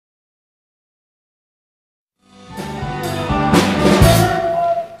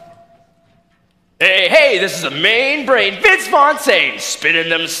hey, this is the main brain, Vince Fontaine, spinning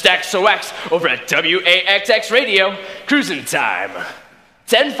them stacks of wax over at WAXX Radio, cruising time.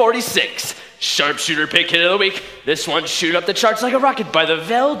 10:46, sharpshooter pick hit of the week. This one shooting up the charts like a rocket by the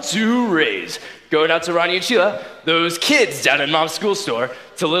Vel-2 Rays. Going out to Ronnie and Sheila, those kids down in Mom's school store,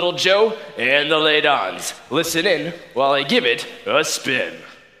 to Little Joe and the Lay-Dons. Listen in while I give it a spin.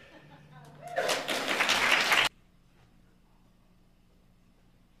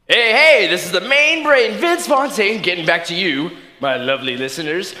 Hey, this is the main brain, Vince Fontaine, getting back to you, my lovely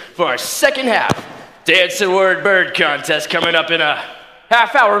listeners, for our second half Dance and Word Bird contest coming up in a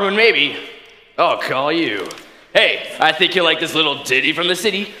half hour when maybe I'll call you. Hey, I think you'll like this little ditty from the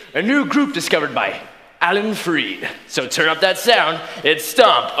city, a new group discovered by Alan Freed. So turn up that sound and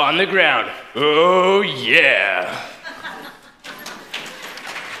stomp on the ground. Oh, yeah.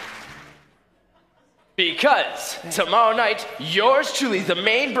 Because tomorrow night, yours truly, the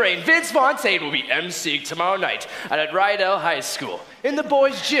main brain, Vince Fontaine, will be emceeing tomorrow night at Rydell High School in the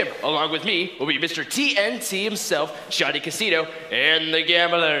boys' gym. Along with me will be Mr. TNT himself, Johnny Casino, and the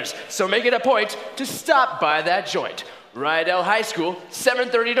Gamblers. So make it a point to stop by that joint. Rydell High School,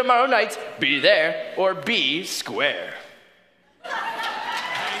 7:30 tomorrow night. Be there or be square.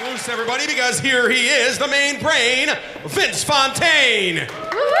 Hang loose, everybody, because here he is, the main brain, Vince Fontaine.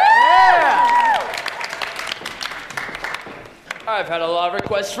 Yeah! I've had a lot of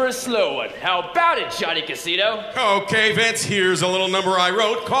requests for a slow one. How about it, Johnny Casino? Okay, Vince, here's a little number I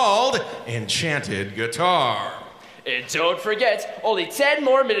wrote called Enchanted Guitar. And don't forget, only 10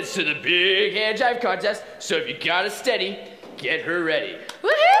 more minutes to the big hand jive contest, so if you got it steady, get her ready.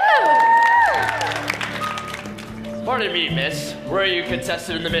 Woohoo! Pardon me, miss. Were you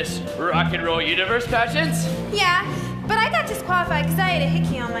contestant in the Miss Rock and Roll Universe pageants? Yeah, but I got disqualified because I had a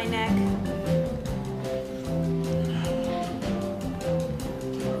hickey on my neck.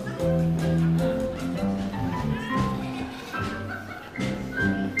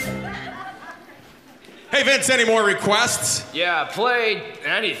 Hey, Vince, any more requests? Yeah, play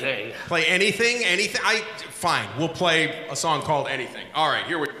anything. Play anything? Anything? Fine, we'll play a song called Anything. All right,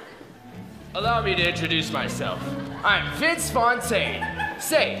 here we go. Allow me to introduce myself. I'm Vince Fontaine.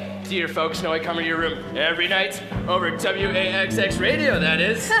 Say, do your folks know I come into your room every night? Over WAXX Radio, that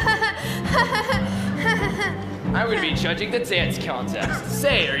is. I'm going to be judging the dance contest.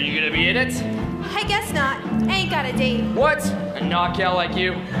 Say, are you going to be in it? I guess not. I ain't got a date. What? A knockout like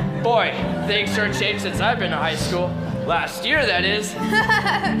you? Boy, things sure changed since I've been to high school. Last year, that is.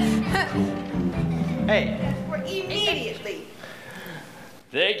 Hey. Immediately.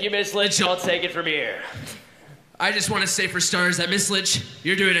 Thank you, Miss Lynch. I'll take it from here. I just want to say for starters that Miss Lynch,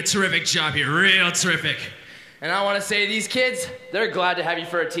 you're doing a terrific job here, real terrific. And I want to say these kids, they're glad to have you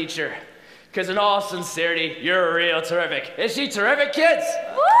for a teacher. Because in all sincerity, you're real terrific. Is she terrific, kids?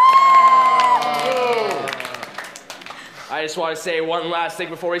 Woo! I just want to say one last thing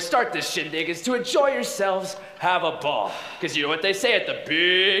before we start this shindig is to enjoy yourselves, have a ball. Because you know what they say at the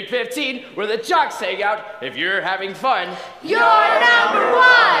Big 15, where the jocks hang out, if you're having fun, you're number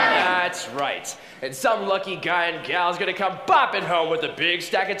one! That's right. And some lucky guy and gal's gonna come bopping home with a big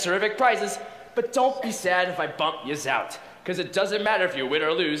stack of terrific prizes. But don't be sad if I bump yous out. Because it doesn't matter if you win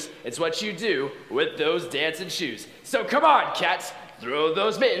or lose, it's what you do with those dancing shoes. So come on, cats. Throw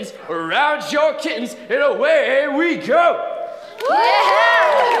those mittens around your kittens, and away we go! Yeah!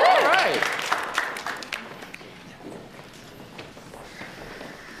 All right.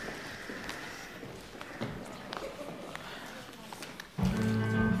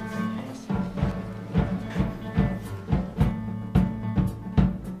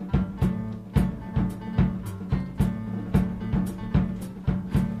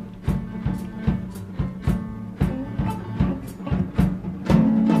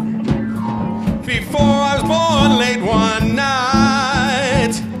 Before I was born late one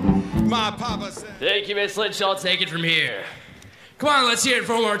night, my papa said... Thank you, Miss Lynch. I'll take it from here. Come on, let's hear it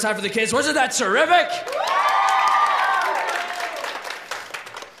for one more time for the kids. Wasn't that terrific?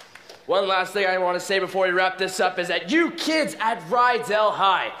 One last thing I want to say before we wrap this up is that you kids at Rydell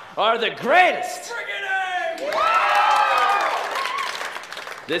High are the greatest.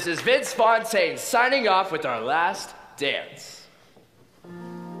 This is Vince Fontaine signing off with our last dance.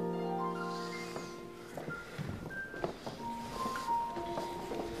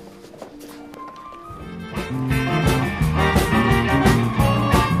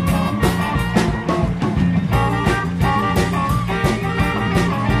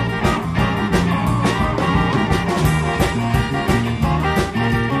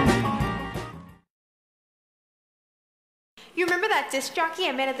 You remember that disc jockey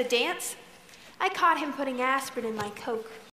I met at the dance? I caught him putting aspirin in my Coke.